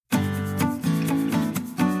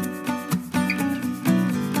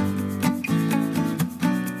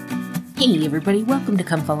Hey everybody, welcome to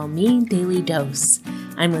Come Follow Me Daily Dose.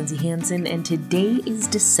 I'm Lindsay Hansen, and today is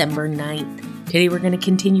December 9th. Today we're going to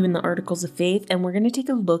continue in the Articles of Faith, and we're going to take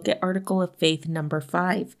a look at Article of Faith number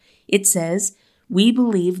 5. It says, "We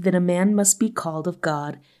believe that a man must be called of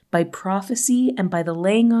God by prophecy and by the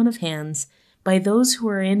laying on of hands, by those who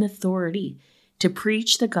are in authority, to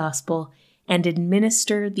preach the gospel and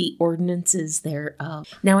administer the ordinances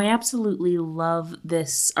thereof." Now, I absolutely love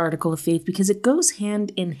this article of faith because it goes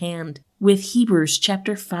hand in hand with Hebrews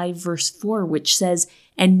chapter 5, verse 4, which says,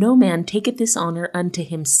 "And no man taketh this honor unto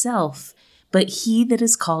himself, but he that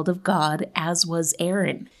is called of God, as was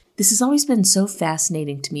Aaron." This has always been so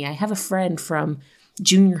fascinating to me. I have a friend from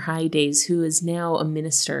junior high days who is now a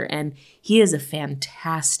minister, and he is a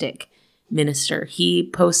fantastic minister. He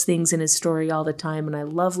posts things in his story all the time, and I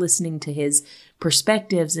love listening to his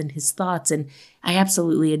perspectives and his thoughts, and I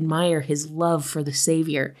absolutely admire his love for the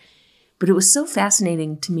Savior. But it was so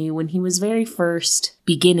fascinating to me when he was very first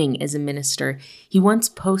beginning as a minister. He once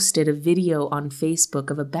posted a video on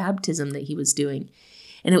Facebook of a baptism that he was doing.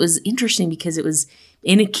 And it was interesting because it was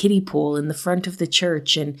in a kiddie pool in the front of the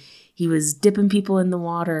church, and he was dipping people in the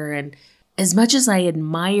water. And as much as I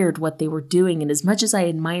admired what they were doing, and as much as I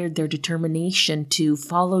admired their determination to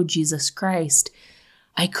follow Jesus Christ,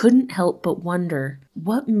 I couldn't help but wonder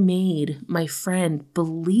what made my friend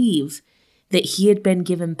believe that he had been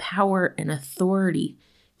given power and authority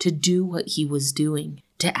to do what he was doing,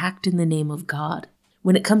 to act in the name of God.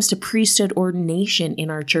 When it comes to priesthood ordination in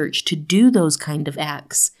our church, to do those kind of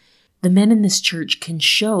acts, the men in this church can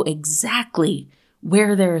show exactly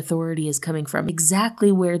where their authority is coming from,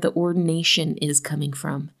 exactly where the ordination is coming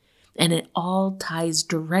from. And it all ties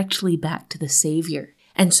directly back to the Savior.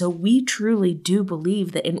 And so we truly do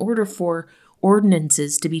believe that in order for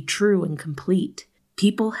ordinances to be true and complete,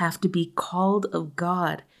 people have to be called of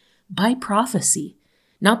God by prophecy,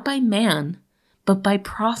 not by man, but by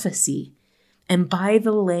prophecy, and by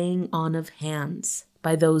the laying on of hands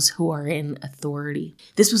by those who are in authority.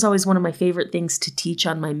 This was always one of my favorite things to teach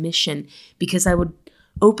on my mission, because I would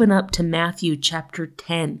open up to Matthew chapter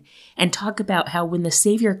 10 and talk about how when the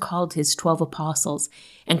Savior called his 12 apostles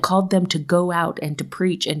and called them to go out and to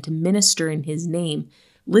preach and to minister in his name,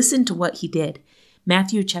 listen to what he did.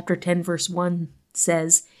 Matthew chapter 10 verse 1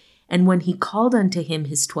 says, "And when he called unto him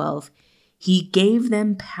his 12, he gave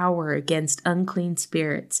them power against unclean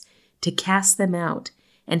spirits to cast them out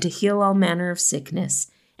and to heal all manner of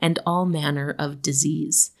sickness and all manner of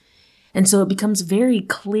disease." And so it becomes very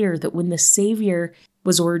clear that when the Savior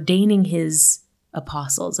was ordaining his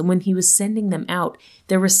apostles and when he was sending them out,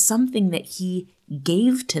 there was something that he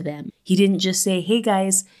gave to them. He didn't just say, "Hey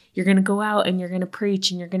guys, you're going to go out and you're going to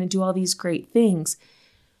preach and you're going to do all these great things,"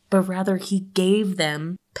 but rather he gave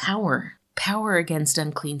them power against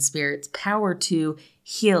unclean spirits, power to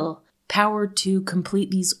heal, power to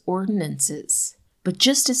complete these ordinances. But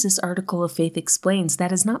just as this article of faith explains,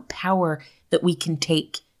 that is not power that we can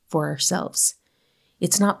take for ourselves.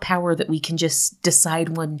 It's not power that we can just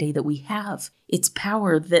decide one day that we have. It's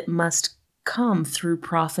power that must come through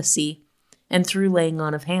prophecy and through laying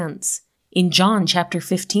on of hands. In John chapter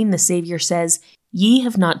 15, the Savior says, "Ye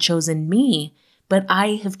have not chosen me, but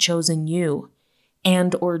I have chosen you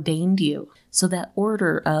and ordained you." So that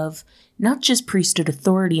order of not just priesthood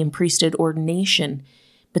authority and priesthood ordination,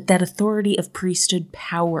 but that authority of priesthood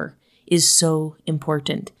power is so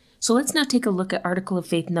important. So let's now take a look at Article of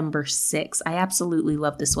Faith number 6. I absolutely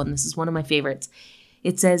love this one. This is one of my favorites.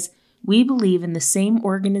 It says, "We believe in the same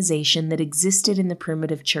organization that existed in the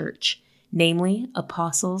primitive church, namely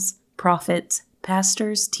apostles, prophets,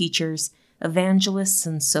 pastors, teachers, evangelists,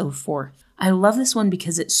 and so forth." I love this one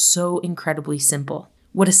because it's so incredibly simple.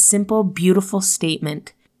 What a simple, beautiful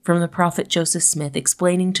statement from the prophet Joseph Smith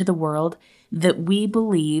explaining to the world that we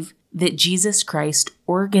believe that Jesus Christ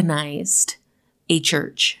organized a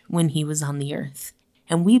church when he was on the earth.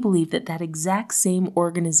 And we believe that that exact same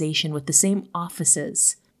organization with the same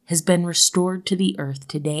offices has been restored to the earth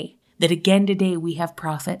today. That again today we have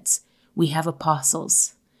prophets, we have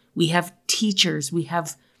apostles, we have teachers, we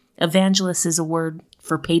have evangelists is a word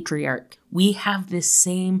for patriarch. We have this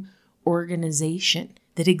same organization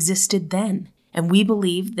that existed then. And we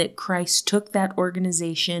believe that Christ took that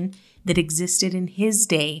organization that existed in his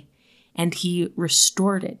day and he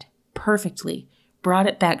restored it perfectly, brought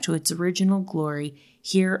it back to its original glory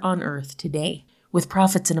here on earth today. With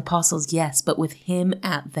prophets and apostles, yes, but with him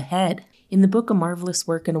at the head. In the book A Marvelous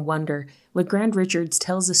Work and a Wonder, LeGrand Richards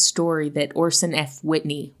tells a story that Orson F.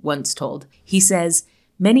 Whitney once told. He says,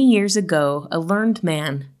 "Many years ago, a learned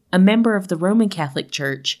man, a member of the Roman Catholic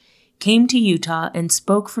Church, came to Utah and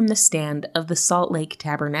spoke from the stand of the Salt Lake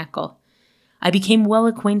Tabernacle. I became well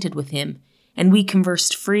acquainted with him, and we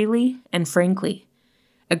conversed freely and frankly.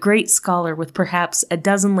 A great scholar with perhaps a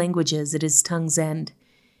dozen languages at his tongue's end,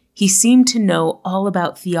 he seemed to know all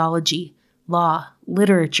about theology, law,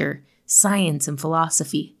 literature, science, and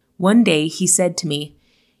philosophy. One day he said to me,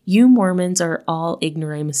 "You Mormons are all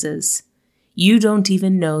ignoramuses. You don't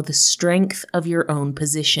even know the strength of your own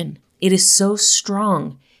position. It is so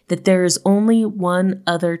strong that there is only one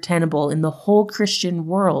other tenable in the whole Christian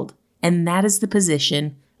world, and that is the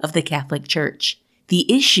position of the Catholic Church.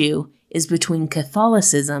 The issue is between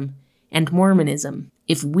Catholicism and Mormonism.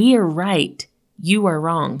 If we are right, you are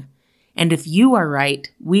wrong. And if you are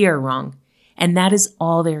right, we are wrong. And that is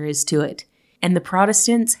all there is to it. And the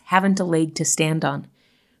Protestants haven't a leg to stand on.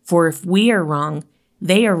 For if we are wrong,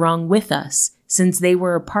 they are wrong with us, since they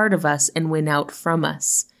were a part of us and went out from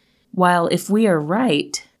us. While if we are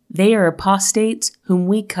right, they are apostates whom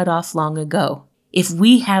we cut off long ago. If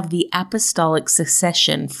we have the apostolic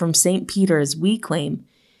succession from St. Peter as we claim,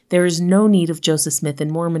 there is no need of Joseph Smith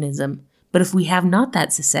in Mormonism. But if we have not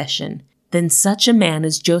that succession, then such a man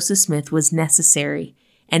as Joseph Smith was necessary,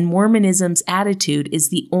 and Mormonism's attitude is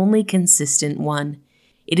the only consistent one.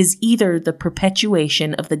 It is either the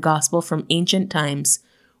perpetuation of the gospel from ancient times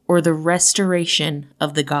or the restoration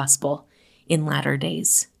of the gospel in latter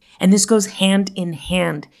days." And this goes hand in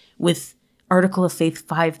hand with Article of Faith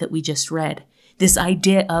 5 that we just read. This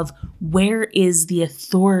idea of where is the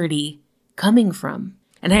authority coming from?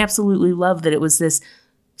 And I absolutely love that it was this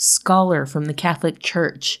scholar from the Catholic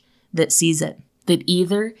Church that sees it. That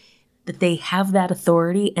either that they have that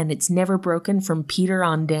authority and it's never broken from Peter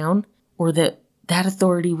on down, or that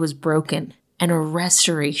authority was broken and a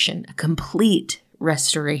restoration, a complete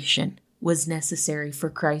restoration, was necessary for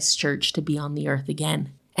Christ's church to be on the earth again.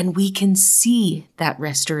 And we can see that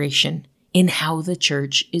restoration in how the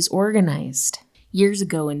church is organized. Years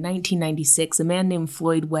ago in 1996, a man named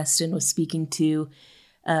Floyd Weston was speaking to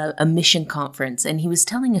a mission conference, and he was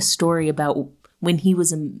telling a story about when he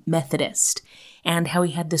was a Methodist and how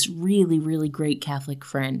he had this really, really great Catholic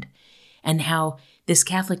friend, and how this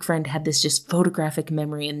Catholic friend had this just photographic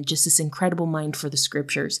memory and just this incredible mind for the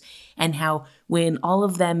scriptures, and how when all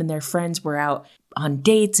of them and their friends were out on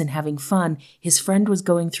dates and having fun, his friend was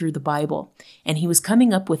going through the Bible, and he was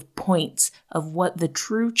coming up with points of what the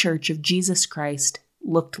true church of Jesus Christ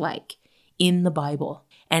looked like in the Bible.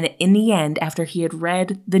 And in the end, after he had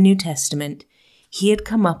read the New Testament, he had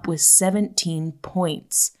come up with 17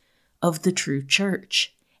 points of the true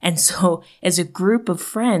church. And so, as a group of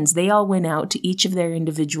friends, they all went out to each of their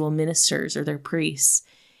individual ministers or their priests,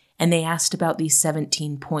 and they asked about these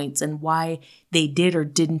 17 points and why they did or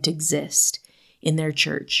didn't exist in their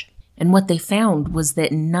church. And what they found was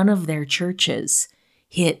that none of their churches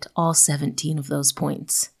hit all 17 of those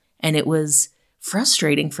points. And it was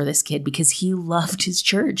frustrating for this kid because he loved his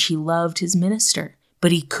church, he loved his minister.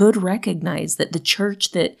 But he could recognize that the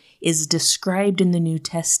church that is described in the New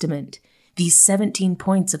Testament, these 17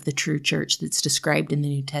 points of the true church that's described in the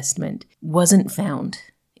New Testament, wasn't found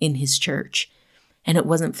in his church. And it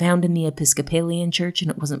wasn't found in the Episcopalian Church, and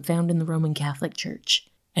it wasn't found in the Roman Catholic Church.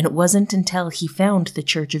 And it wasn't until he found the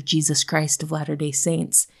Church of Jesus Christ of Latter-day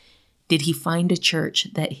Saints did he find a church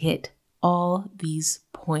that hit all these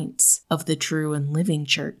points of the true and living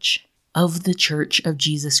church, of the Church of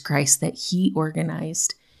Jesus Christ that he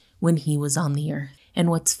organized when he was on the earth. And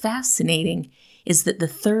what's fascinating is that the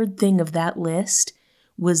third thing of that list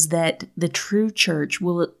was that the true church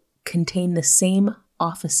will contain the same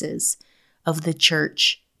offices of the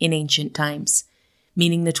church in ancient times,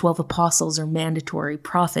 meaning the 12 apostles are mandatory,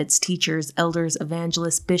 prophets, teachers, elders,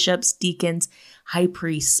 evangelists, bishops, deacons, high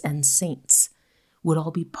priests, and saints would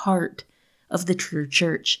all be part of the true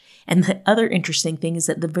church. And the other interesting thing is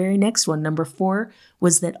that the very next one, number 4,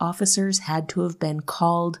 was that officers had to have been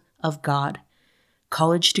called of God.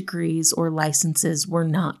 College degrees or licenses were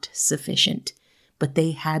not sufficient, but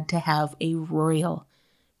they had to have a royal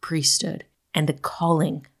priesthood and a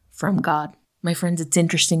calling from God. My friends, it's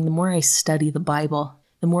interesting. The more I study the Bible,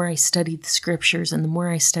 the more I study the scriptures, and the more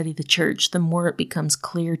I study the church, the more it becomes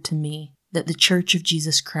clear to me that the Church of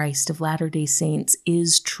Jesus Christ of Latter-day Saints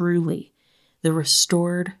is truly the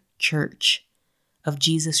restored church of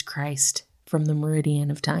Jesus Christ from the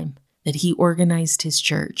meridian of time, that he organized his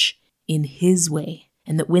church in his way,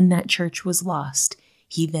 and that when that church was lost,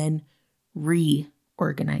 he then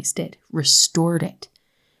reorganized it, restored it,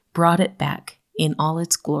 brought it back in all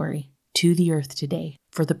its glory to the earth today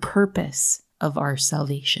for the purpose of our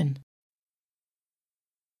salvation.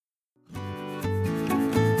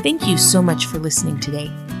 Thank you so much for listening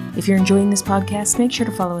today. If you're enjoying this podcast, make sure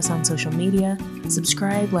to follow us on social media,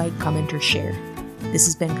 subscribe, like, comment, or share. This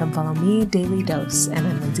has been Come Follow Me Daily Dose, and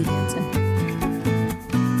I'm Lindsay Hansen.